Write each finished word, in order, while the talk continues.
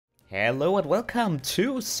Hello and welcome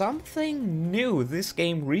to something new. This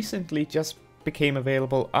game recently just became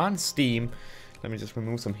available on Steam. Let me just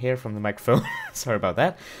remove some hair from the microphone. Sorry about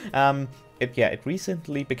that. It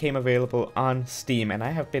recently became available on Steam, and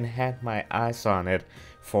I have had my eyes on it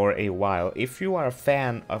for a while. If you are a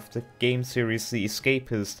fan of the game series The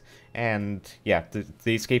Escapist, and yeah,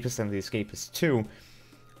 the Escapist and The Escapist 2,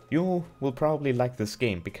 you will probably like this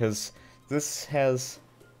game, because this has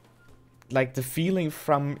like the feeling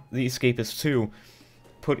from The Escapist 2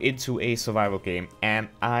 put into a survival game, and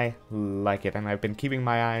I like it, and I've been keeping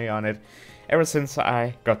my eye on it ever since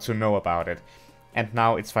I got to know about it, and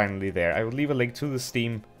now it's finally there. I will leave a link to the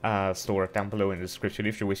Steam store down below in the description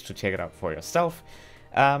if you wish to check it out for yourself.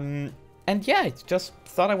 And yeah, I just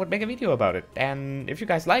thought I would make a video about it, and if you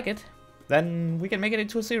guys like it, then we can make it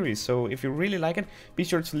into a series. So if you really like it, be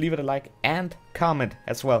sure to leave it a like and comment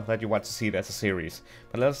as well that you want to see it as a series.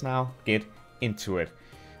 But let us now get into it.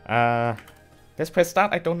 Let's press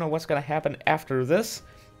start. I don't know what's gonna happen after this.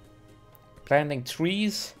 Planting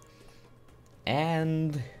trees,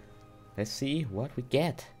 and let's see what we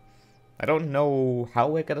get. I don't know how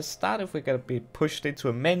we're gonna start, if we're gonna be pushed into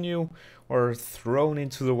a menu or thrown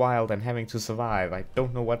into the wild and having to survive. I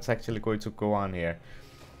don't know what's actually going to go on here.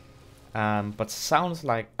 But sounds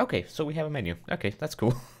like... Okay, so we have a menu. Okay, that's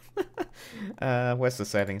cool. Where's the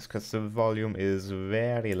settings? Because the volume is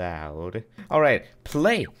very loud. Alright,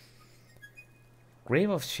 play! Grave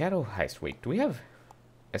of Shadow Heist. Wait, do we have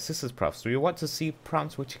assistance prompts? Do you want to see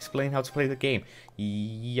prompts which explain how to play the game?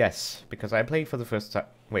 Yes, because I played for the first time.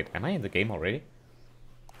 Wait, am I in the game already?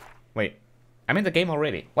 Wait, I'm in the game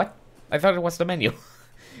already. What? I thought it was the menu.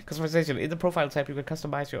 Customization. In the profile tab, you can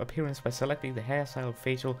customize your appearance by selecting the hairstyle,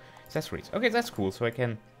 facial accessories. Okay, that's cool. So I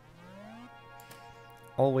can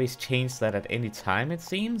always change that at any time, it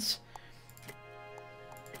seems.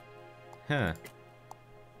 Huh.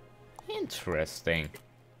 Interesting.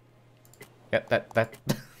 Yeah, that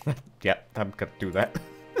yeah, I'm gonna do that.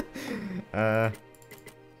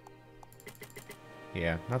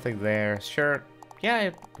 Yeah, nothing there. Sure.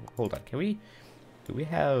 Yeah, hold on. Can we... Do we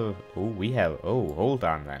have... Oh, we have... Oh, hold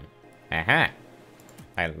on then. Aha!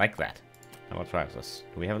 I like that. Now what drives us?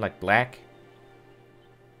 Do we have like black?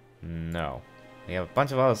 No. We have a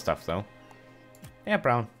bunch of other stuff though. Yeah,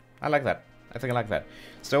 brown. I like that. I think I like that.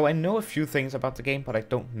 So I know a few things about the game, but I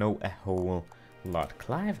don't know a whole lot.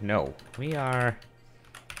 Clive, no. We are...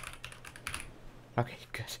 Okay,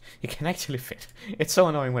 good. It can actually fit. It's so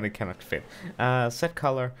annoying when it cannot fit. Set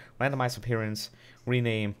color, randomize appearance,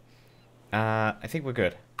 rename. I think we're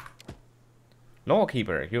good.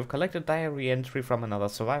 Lawkeeper, you have collected diary entry from another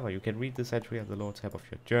survivor. You can read this entry at the lore tab of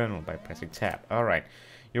your journal by pressing tab. Alright.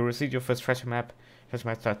 You received your first treasure map. Treasure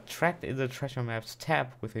maps are tracked in the treasure maps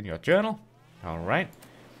tab within your journal. Alright.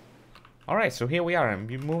 Alright, so here we are. I'm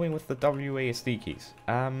moving with the WASD keys.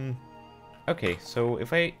 Okay, so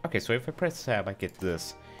if I press tab, I get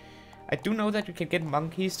this. I do know that you can get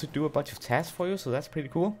monkeys to do a bunch of tasks for you, so that's pretty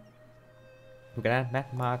cool. We can add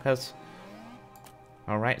map markers.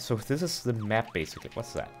 Alright, so this is the map basically.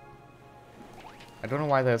 What's that? I don't know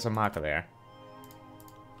why there's a marker there.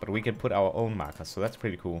 But we can put our own markers, so that's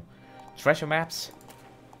pretty cool. Treasure maps,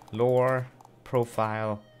 lore,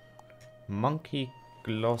 profile, monkey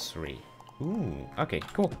glossary. Ooh, okay,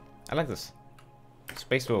 cool. I like this.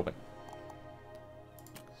 Space to open.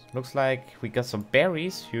 Looks like we got some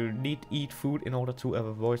berries. You need to eat food in order to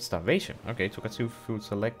avoid starvation. Okay, to consume food,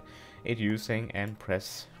 select it using and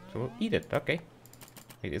press to eat it. Okay.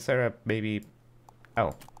 Wait, is there a maybe...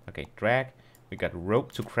 Oh, okay. Drag. We got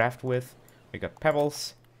rope to craft with. We got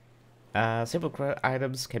pebbles. Simple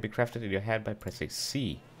items can be crafted in your hand by pressing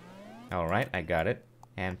C. Alright, I got it.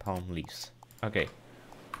 And palm leaves. Okay.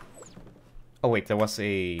 Oh wait, there was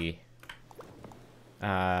a...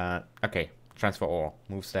 okay. Transfer all.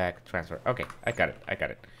 Move stack. Transfer. Okay, I got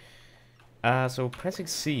it. So pressing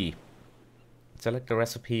C. Select the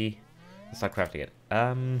recipe. And start crafting it.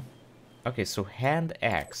 Okay, so hand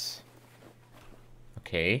axe.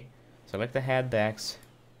 Okay. Select the hand axe.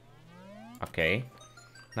 Okay.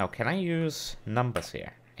 Now, can I use numbers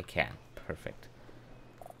here? I can. Perfect.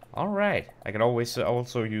 Alright. I can always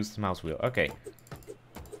also use the mouse wheel. Okay.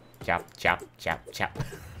 Chop, chop, chop, chop.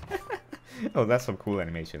 Oh, that's some cool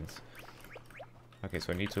animations. Okay,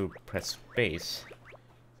 so I need to press space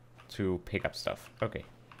to pick up stuff. Okay.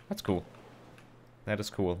 That's cool. That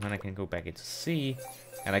is cool. Then I can go back into C.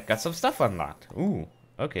 And I got some stuff unlocked. Ooh,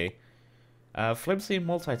 okay. Flimsy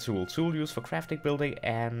multi-tool. Tool used for crafting, building,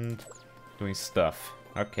 and doing stuff.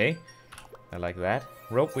 Okay. I like that.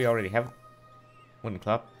 Rope we already have. Wooden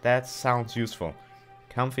club. That sounds useful.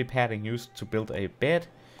 Comfy padding used to build a bed.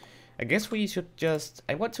 I guess we should just...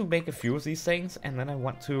 I want to make a few of these things, and then I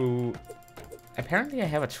want to... Apparently I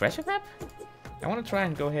have a treasure map? I want to try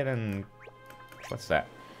and go ahead and... What's that?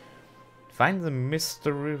 Find the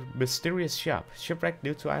mysterious shop. Shipwrecked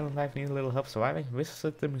due to island life, need a little help surviving?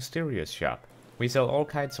 Visit the mysterious shop. We sell all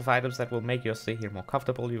kinds of items that will make your stay here more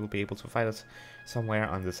comfortable. You will be able to find us somewhere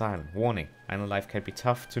on this island. Warning, island life can be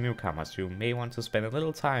tough to newcomers. You may want to spend a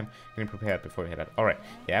little time getting prepared before you head out. Alright,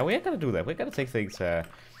 yeah, we're gonna do that. We're gonna take things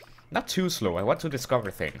not too slow. I want to discover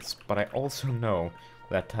things, but I also know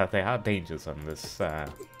that there are dangers on this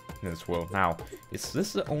in this world. Now, is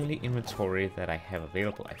this the only inventory that I have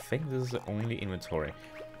available? I think this is the only inventory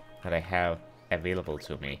that I have available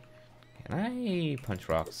to me. Can I punch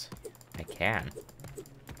rocks? I can.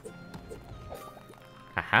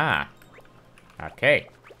 Aha! Okay.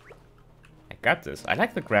 I got this. I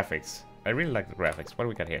like the graphics. I really like the graphics. What do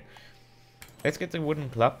we got here? Let's get the wooden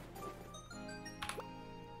club.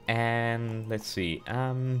 And let's see.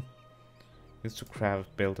 Used to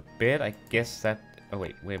craft, build a bit. I guess that... Oh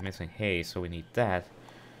wait, we're missing hay, so we need that.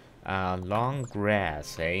 Long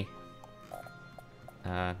grass, eh?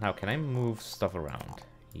 Now, can I move stuff around?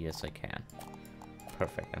 Yes, I can.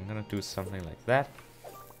 Perfect. I'm gonna do something like that.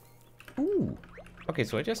 Ooh. Okay,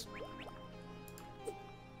 so I just...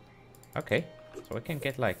 Okay. So I can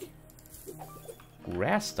get, like...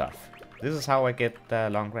 grass stuff. This is how I get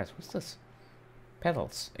long grass. What's this?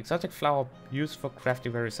 Petals. Exotic flower used for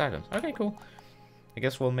crafting various items. Okay, cool. I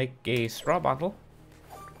guess we'll make a straw bundle.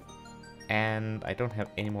 And I don't have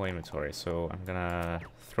any more inventory, so I'm gonna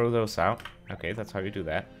throw those out. Okay, that's how you do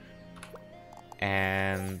that.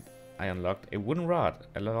 And I unlocked a wooden rod.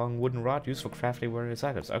 A long wooden rod used for crafting various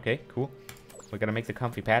items. Okay, cool. We're gonna make the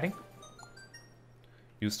comfy padding.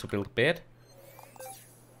 Used to build a bed.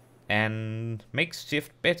 And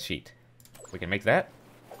makeshift bed sheet. We can make that.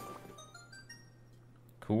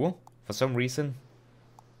 Cool. For some reason,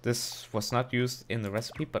 this was not used in the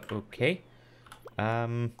recipe, but okay.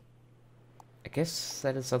 I guess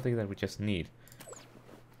that is something that we just need.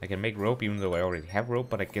 I can make rope even though I already have rope,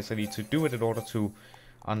 but I guess I need to do it in order to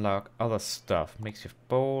unlock other stuff. Makeshift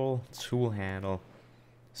bowl, tool handle,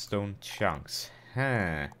 stone chunks.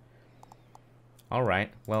 Huh.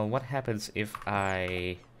 Alright, well, what happens if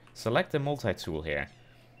I select the multi-tool here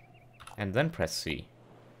and then press C?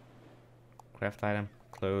 Craft item,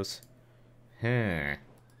 close. Huh.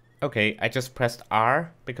 Okay, I just pressed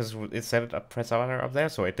R because it said press R up there,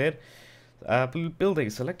 so I did. Building,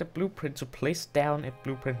 select a blueprint to place down in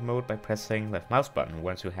blueprint mode by pressing left mouse button.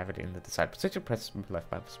 Once you have it in the desired position, press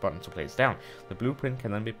left mouse button to place down. The blueprint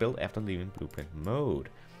can then be built after leaving blueprint mode.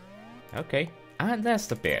 Okay, and that's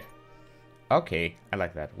the bit. Okay, I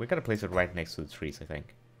like that. We're gonna place it right next to the trees, I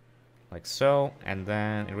think. Like so, and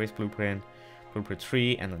then erase blueprint, blueprint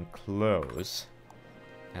tree, and then close.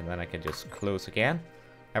 And then I can just close again.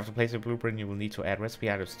 After placing a blueprint, you will need to add recipe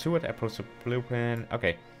items to it. Approach the blueprint.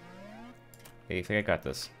 Okay. I think I got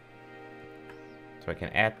this. So I can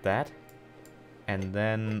add that. And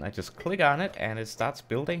then I just click on it and it starts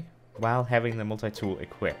building while having the multi-tool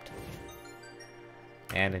equipped.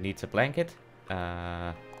 And it needs a blanket.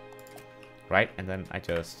 Right, and then I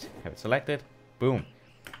just have it selected. Boom.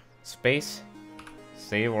 Space.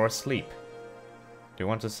 Save or sleep. Do you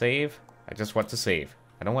want to save? I just want to save.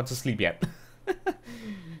 I don't want to sleep yet.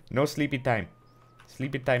 No sleepy time.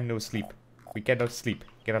 Sleepy time, no sleep. We cannot sleep.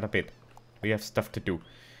 Get out of bed. We have stuff to do.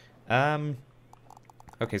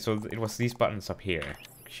 Okay, so it was these buttons up here.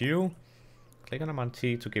 Q. Click on a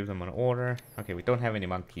monkey to give them an order. Okay, we don't have any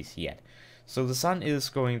monkeys yet. So the sun is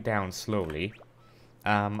going down slowly.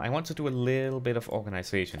 I want to do a little bit of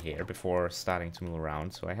organization here before starting to move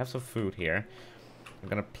around. So I have some food here. I'm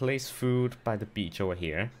gonna place food by the beach over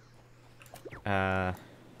here.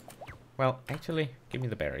 Well, actually, give me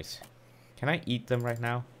the berries. Can I eat them right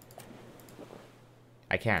now?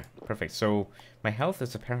 I can. Perfect. So my health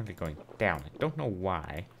is apparently going down. I don't know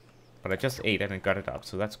why, but I just ate it and got it up,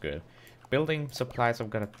 so that's good. Building supplies I'm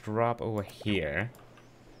gonna drop over here.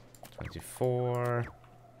 24.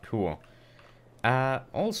 Cool.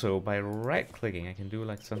 Also, by right-clicking, I can do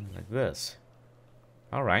like something like this.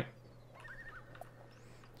 Alright.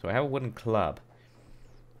 So I have a wooden club.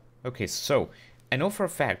 Okay, so I know for a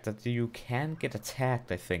fact that you can get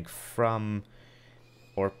attacked, I think, from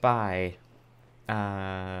or by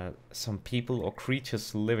some people or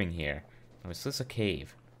creatures living here. Now, is this a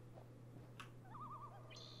cave?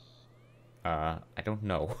 I don't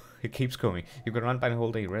know. It keeps going. You can run by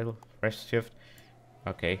holding rest shift.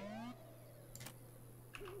 Okay.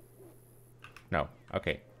 No.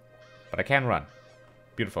 Okay. But I can run.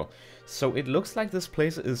 Beautiful. So it looks like this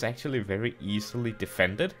place is actually very easily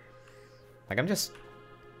defended. Like, I'm just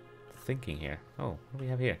thinking here. Oh, what do we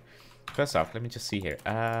have here? First off, let me just see here.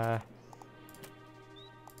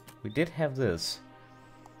 We did have this.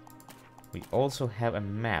 We also have a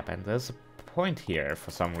map, and there's a point here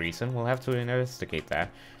for some reason. We'll have to investigate that.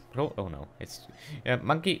 But oh no, it's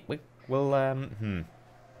monkey. We'll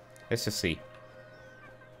Let's just see.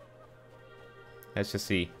 Let's just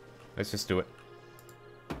see. Let's just do it.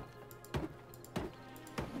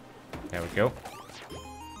 There we go.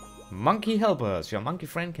 Monkey help us. Your monkey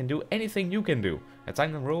friend can do anything you can do.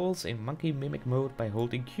 Assign the roles in monkey mimic mode by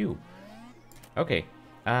holding Q. Okay.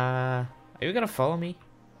 Are you gonna follow me?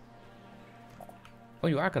 Oh,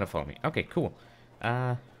 you are gonna follow me. Okay, cool.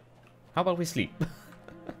 How about we sleep?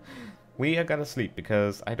 We are gonna sleep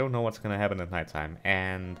because I don't know what's gonna happen at nighttime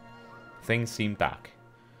and things seem dark.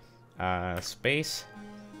 Space,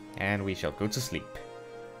 and we shall go to sleep.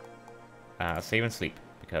 Save and sleep,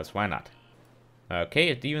 because why not? Okay,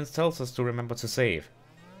 it even tells us to remember to save.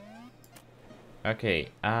 Okay,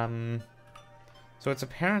 so it's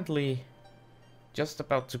apparently just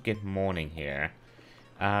about to get morning here.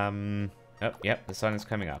 Oh, yep, the sun is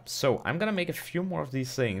coming up. So, I'm gonna make a few more of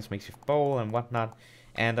these things, makeshift bowl and whatnot,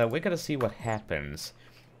 and we're gonna see what happens.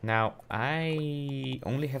 Now, I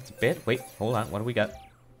only have the bed. Wait, hold on, what do we got?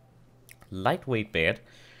 Lightweight bed.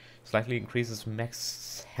 Slightly increases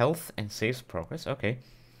max health and saves progress. Okay.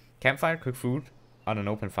 Campfire, cook food on an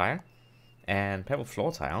open fire. And pebble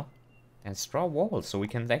floor tile. And straw walls, so we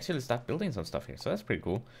can actually start building some stuff here. So that's pretty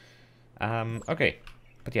cool. Okay.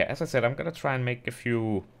 But yeah, as I said, I'm gonna try and make a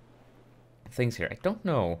few things here. I don't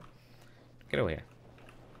know. Get over here.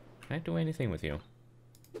 Can I do anything with you?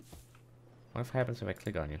 What happens if I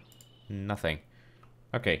click on you? Nothing.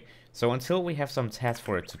 Okay, so until we have some tasks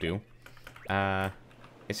for it to do,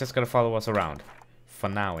 it's just gonna follow us around. For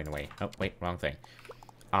now, anyway. Oh, wait, wrong thing.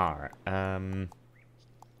 R.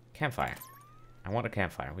 Campfire. I want a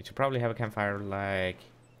campfire. We should probably have a campfire, like,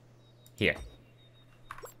 here.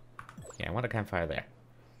 Yeah, I want a campfire there.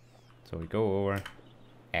 So we go over,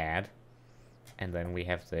 add, and then we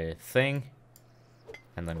have the thing,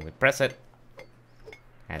 and then we press it,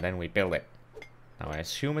 and then we build it. Now I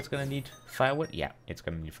assume it's gonna need firewood. Yeah, it's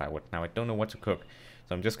gonna need firewood. Now I don't know what to cook,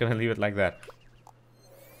 so I'm just gonna leave it like that.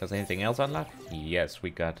 Does anything else unlock? Yes, we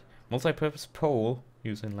got multi-purpose pole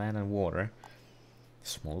using land and water.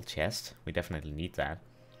 Small chest, we definitely need that.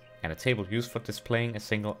 And a table used for displaying a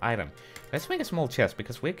single item. Let's make a small chest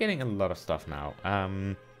because we're getting a lot of stuff now.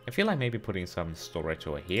 I feel like maybe putting some storage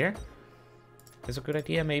over here is a good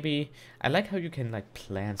idea. Maybe I like how you can like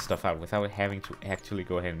plan stuff out without having to actually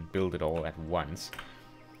go ahead and build it all at once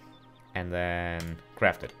and then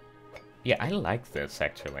craft it. Yeah, I like this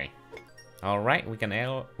actually. All right, we can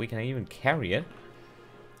even carry it,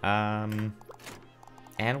 and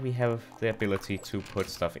we have the ability to put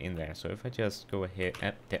stuff in there. So if I just go ahead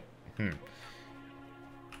and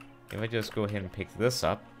if I just go ahead and pick this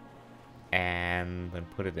up and then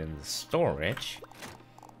put it in the storage.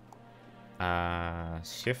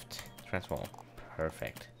 Shift, transform.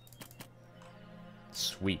 Perfect.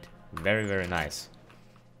 Sweet. Very, very nice.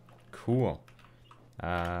 Cool.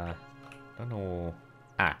 Don't know.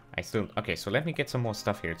 I still... Okay, so let me get some more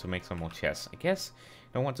stuff here to make some more chests. I guess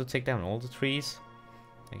I don't want to take down all the trees.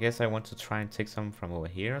 I guess I want to try and take some from over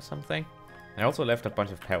here or something. I also left a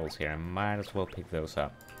bunch of pebbles here. I might as well pick those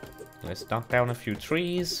up. Let's knock down a few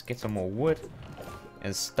trees, get some more wood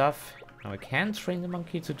and stuff. Now I can train the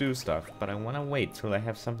monkey to do stuff, but I want to wait till I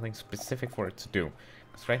have something specific for it to do.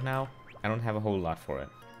 Because right now, I don't have a whole lot for it.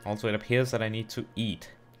 Also, it appears that I need to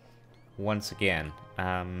eat once again.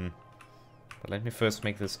 But let me first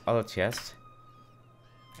make this other chest.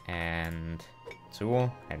 And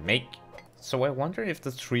tool and make. So I wonder if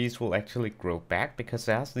the trees will actually grow back, because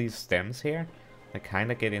there's these stems here that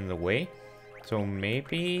kind of get in the way. So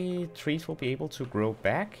maybe trees will be able to grow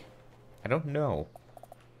back? I don't know.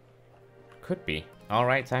 Could be.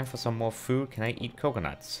 Alright, time for some more food. Can I eat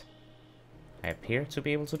coconuts? I appear to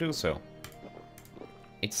be able to do so.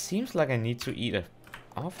 It seems like I need to eat an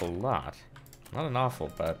awful lot. Not an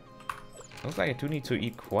awful, but looks like I do need to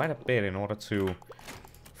eat quite a bit in order to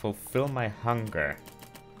fulfill my hunger.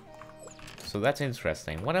 So that's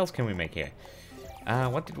interesting. What else can we make here?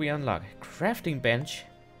 What did we unlock? Crafting bench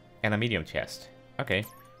and a medium chest. Okay.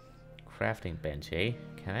 Crafting bench, eh?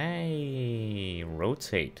 Can I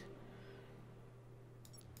rotate?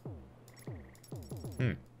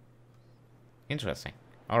 Interesting.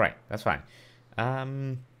 Alright, that's fine.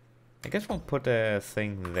 I guess we'll put a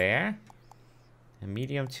thing there. A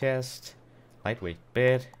medium chest. Lightweight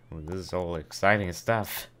bed. Ooh, this is all exciting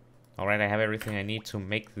stuff. Alright, I have everything I need to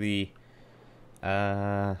make the...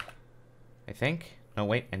 I think? No,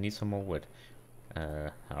 wait, I need some more wood.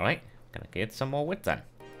 Alright, Gonna get some more wood then.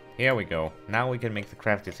 Here we go. Now we can make the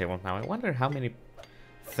crafting table. Now I wonder how many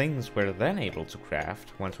things we're then able to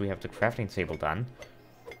craft once we have the crafting table done.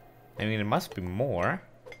 I mean, it must be more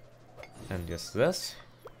than just this.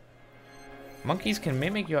 Monkeys can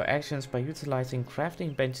mimic your actions by utilizing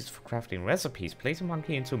crafting benches for crafting recipes. Place a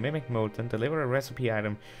monkey into mimic mode, then deliver a recipe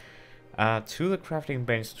item to the crafting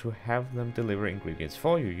bench to have them deliver ingredients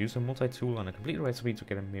for you. Use a multi-tool on a complete recipe to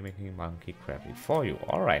get a mimicking monkey crafted for you.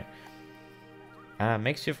 Alright.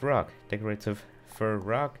 Makeshift rock, decorative fur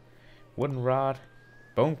rock, wooden rod,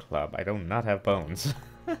 bone club. I do not have bones.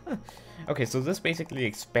 Okay, so this basically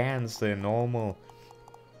expands the normal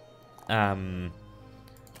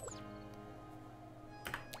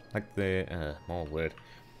like the more wood.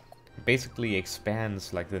 Basically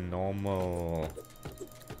expands like the normal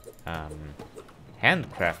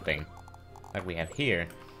handcrafting that we have here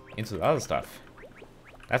into the other stuff.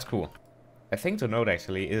 That's cool. A thing to note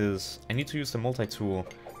actually is I need to use the multi-tool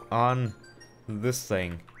on this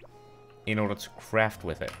thing in order to craft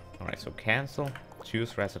with it. Alright, so cancel,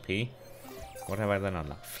 choose recipe. What have I then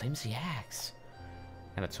unlocked? Flimsy axe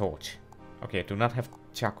and a torch. Okay, I do not have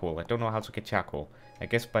charcoal. I don't know how to get charcoal. I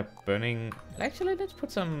guess by burning... Actually, let's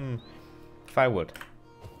put some firewood.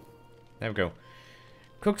 There we go.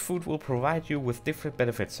 Cooked food will provide you with different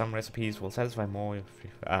benefits. Some recipes will satisfy more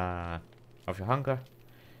of your hunger.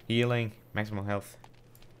 Healing, maximum health.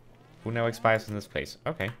 Food now expires in this place.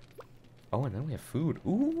 Okay. Oh, and then we have food.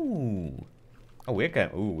 Ooh. Oh,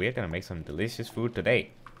 we're gonna make some delicious food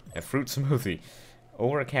today. A fruit smoothie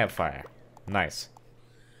over a campfire. Nice.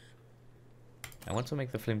 I want to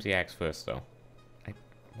make the flimsy axe first, though.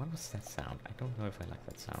 What was that sound? I don't know if I like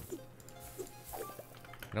that sound.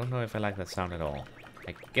 I don't know if I like that sound at all.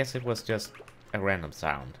 I guess it was just a random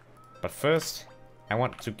sound. But first, I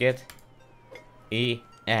want to get a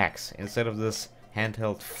axe instead of this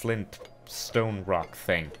handheld flint stone rock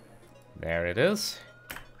thing. There it is.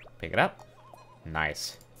 Pick it up.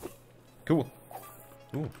 Nice. Cool.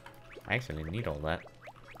 Ooh, I actually need all that.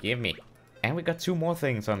 Give me. And we got 2 more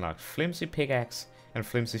things unlocked. Flimsy pickaxe and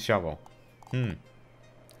flimsy shovel. I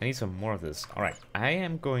need some more of this. Alright, I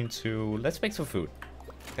am going to... Let's make some food.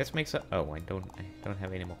 Let's make some... Oh, I don't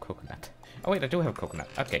have any more coconut. Oh wait, I do have coconut.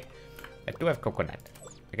 Okay. I do have coconut.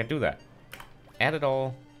 I can do that. Add it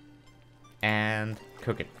all. And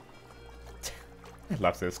cook it. I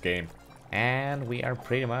love this game. And we are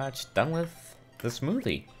pretty much done with the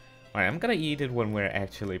smoothie. Alright, I'm gonna eat it when we're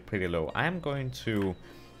actually pretty low. I'm going to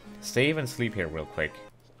save and sleep here real quick.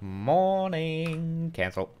 Morning!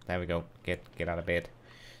 Cancel. There we go. Get out of bed.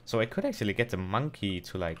 So I could actually get the monkey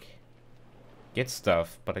to like get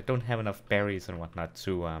stuff, but I don't have enough berries and whatnot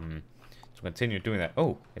to continue doing that.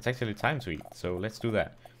 Oh, it's actually time to eat, so let's do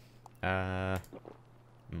that. That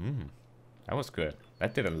was good.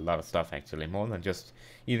 That did a lot of stuff actually, more than just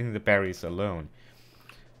eating the berries alone.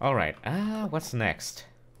 Alright, what's next?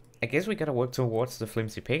 I guess we gotta work towards the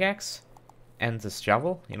flimsy pickaxe and the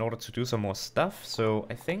shovel in order to do some more stuff, so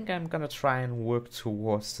I think I'm gonna try and work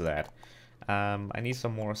towards that. I need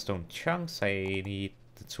some more stone chunks, I need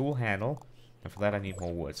the tool handle, and for that I need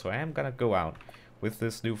more wood. So I am gonna go out with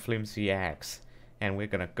this new flimsy axe, and we're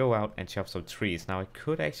gonna go out and chop some trees. Now I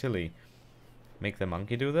could actually make the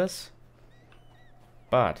monkey do this,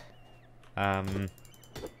 but, oh,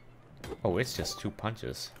 it's just 2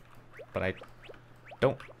 punches. But I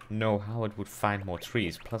don't know how it would find more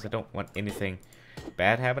trees, plus I don't want anything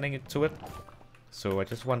bad happening to it. So I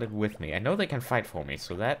just want it with me. I know they can fight for me,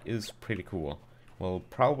 so that is pretty cool. We'll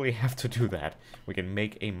probably have to do that. We can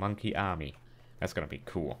make a monkey army. That's gonna be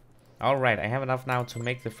cool. Alright, I have enough now to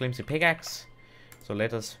make the flimsy pickaxe. So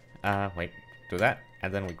let us, wait, do that.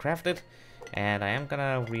 And then we craft it. And I am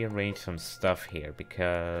gonna rearrange some stuff here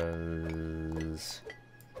because...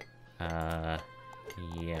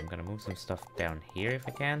 yeah, I'm gonna move some stuff down here if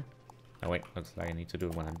I can. Oh wait, looks like I need to do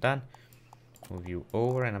it when I'm done. Move you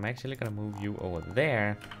over, and I'm actually gonna move you over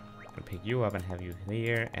there. I'm gonna pick you up and have you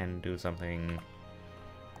here and do something...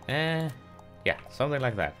 yeah, something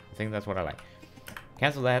like that. I think that's what I like.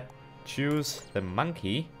 Cancel that. Choose the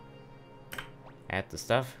monkey. Add the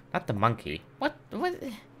stuff. Not the monkey. What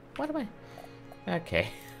am I... Okay.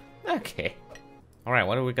 Okay. Alright,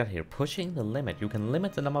 what do we got here? Pushing the limit. You can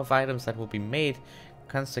limit the number of items that will be made.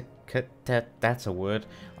 That's a word.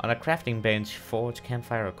 On a crafting bench, forge,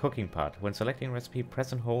 campfire, or cooking pot. When selecting a recipe,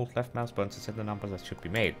 press and hold left mouse button to set the number that should be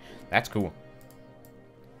made. That's cool.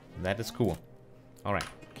 That is cool. Alright,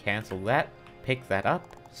 cancel that. Pick that up.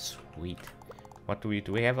 Sweet. What do we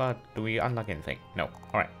have? Do we unlock anything? No.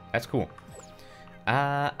 Alright, that's cool.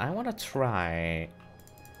 I want to try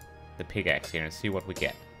the pickaxe here and see what we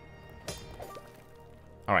get.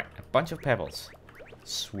 Alright, I bunch of pebbles.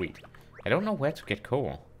 Sweet. I don't know where to get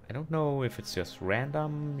coal. I don't know if it's just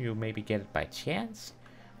random, you maybe get it by chance,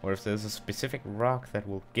 or if there's a specific rock that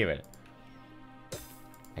will give it.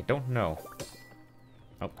 I don't know.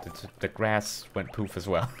 Oh, the grass went poof as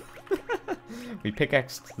well. We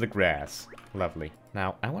pickaxed the grass. Lovely.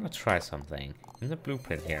 Now, I want to try something. In the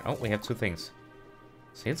blueprint here. Oh, we have two things.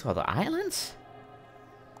 Sail to other islands?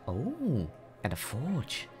 Oh, and a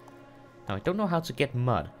forge. Now, I don't know how to get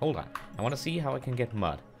mud. Hold on. I want to see how I can get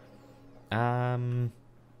mud. I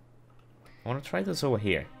want to try this over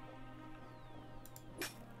here.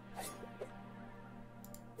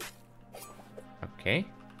 Okay.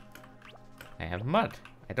 I have mud.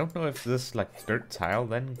 I don't know if this, like, dirt tile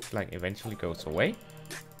then, like, eventually goes away.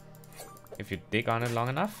 If you dig on it long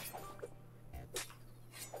enough.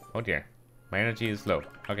 Oh dear. My energy is low.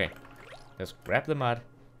 Okay. Just grab the mud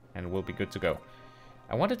and we'll be good to go.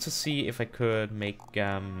 I wanted to see if I could make,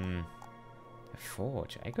 a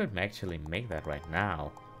forge. I could actually make that right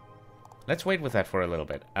now. Let's wait with that for a little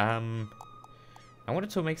bit. I wanted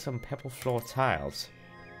to make some pebble floor tiles.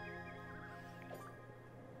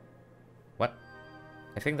 What?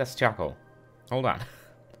 I think that's charcoal. Hold on.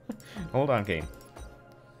 Hold on, game.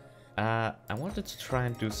 I wanted to try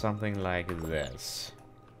and do something like this.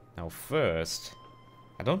 Now first,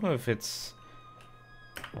 I don't know if it's...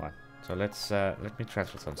 What? So let me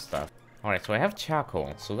transfer some stuff. Alright, so I have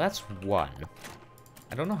charcoal, so that's one.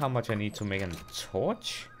 I don't know how much I need to make a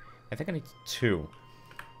torch. I think I need 2.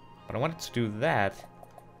 But I wanted to do that,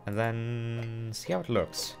 and then see how it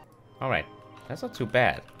looks. Alright, that's not too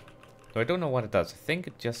bad. So I don't know what it does. I think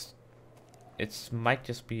it might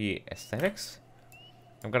just be aesthetics.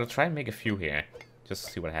 I'm gonna try and make a few here, just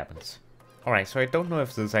to see what happens. Alright, so I don't know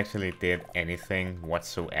if this actually did anything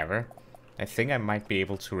whatsoever. I think I might be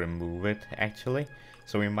able to remove it, actually.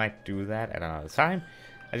 So we might do that at another time.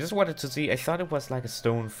 I just wanted to see, I thought it was like a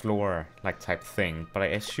stone floor, like type thing. But I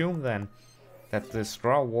assume then that the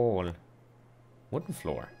straw wall, wooden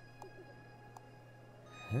floor.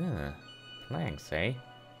 Huh, planks, eh?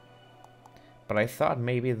 But I thought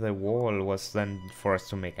maybe the wall was then for us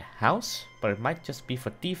to make a house, but it might just be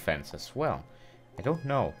for defense as well. I don't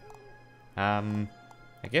know. I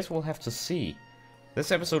guess we'll have to see.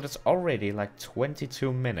 This episode is already like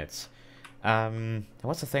 22 minutes.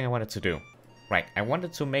 What's the thing I wanted to do? Right, I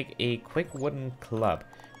wanted to make a quick wooden club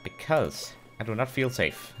because I do not feel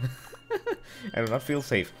safe. I do not feel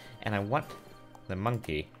safe, and I want the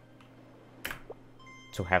monkey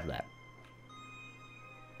to have that.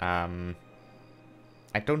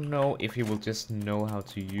 I don't know if he will just know how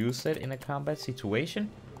to use it in a combat situation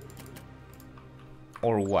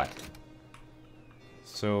or what.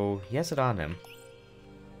 So he has it on him.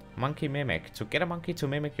 Monkey mimic. To get a monkey to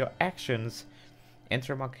mimic your actions,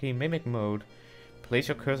 enter monkey mimic mode. Place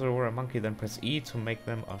your cursor over a monkey, then press E to make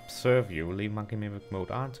them observe you. Leave monkey mimic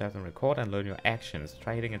mode on to have them record and learn your actions.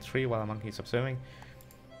 Try hitting a tree while a monkey is observing.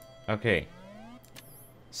 Okay.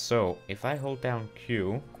 So if I hold down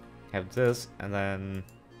Q, have this, and then...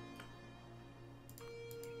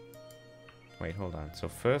 Wait, hold on. So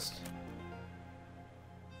first...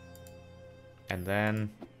 And then...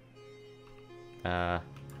 I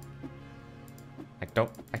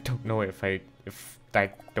don't know if I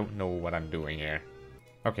don't know what I'm doing here.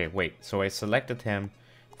 Okay, wait. So I selected him.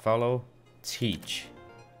 Follow. Teach.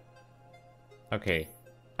 Okay.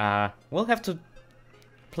 We'll have to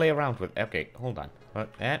play around with... Okay, hold on.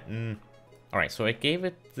 Alright, so I gave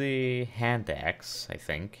it the hand axe, I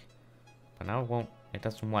think. But now it won't... It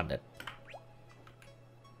doesn't want it.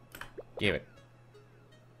 Give it.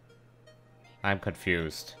 I'm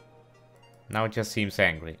confused. Now it just seems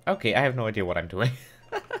angry. Okay, I have no idea what I'm doing.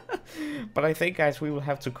 But I think, guys, we will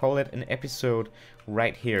have to call it an episode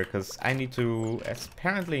right here, because I need to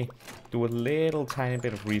apparently do a little tiny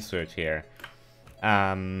bit of research here.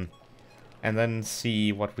 And then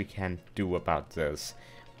see what we can do about this.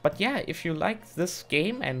 But yeah, if you like this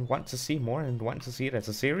game and want to see more and want to see it as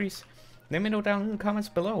a series, let me know down in the comments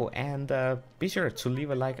below, and be sure to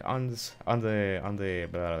leave a like on this, on the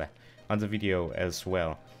video as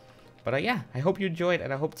well. But yeah, I hope you enjoyed,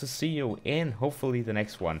 and I hope to see you in hopefully the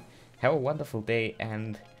next one. Have a wonderful day,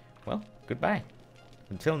 and well, goodbye.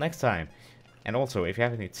 Until next time. And also, if you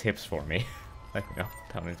have any tips for me, let me know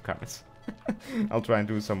down in the comments. I'll try and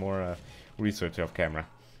do some more research off camera.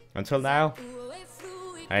 Until now,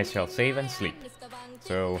 I shall save and sleep.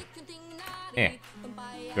 So, yeah,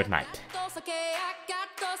 good night.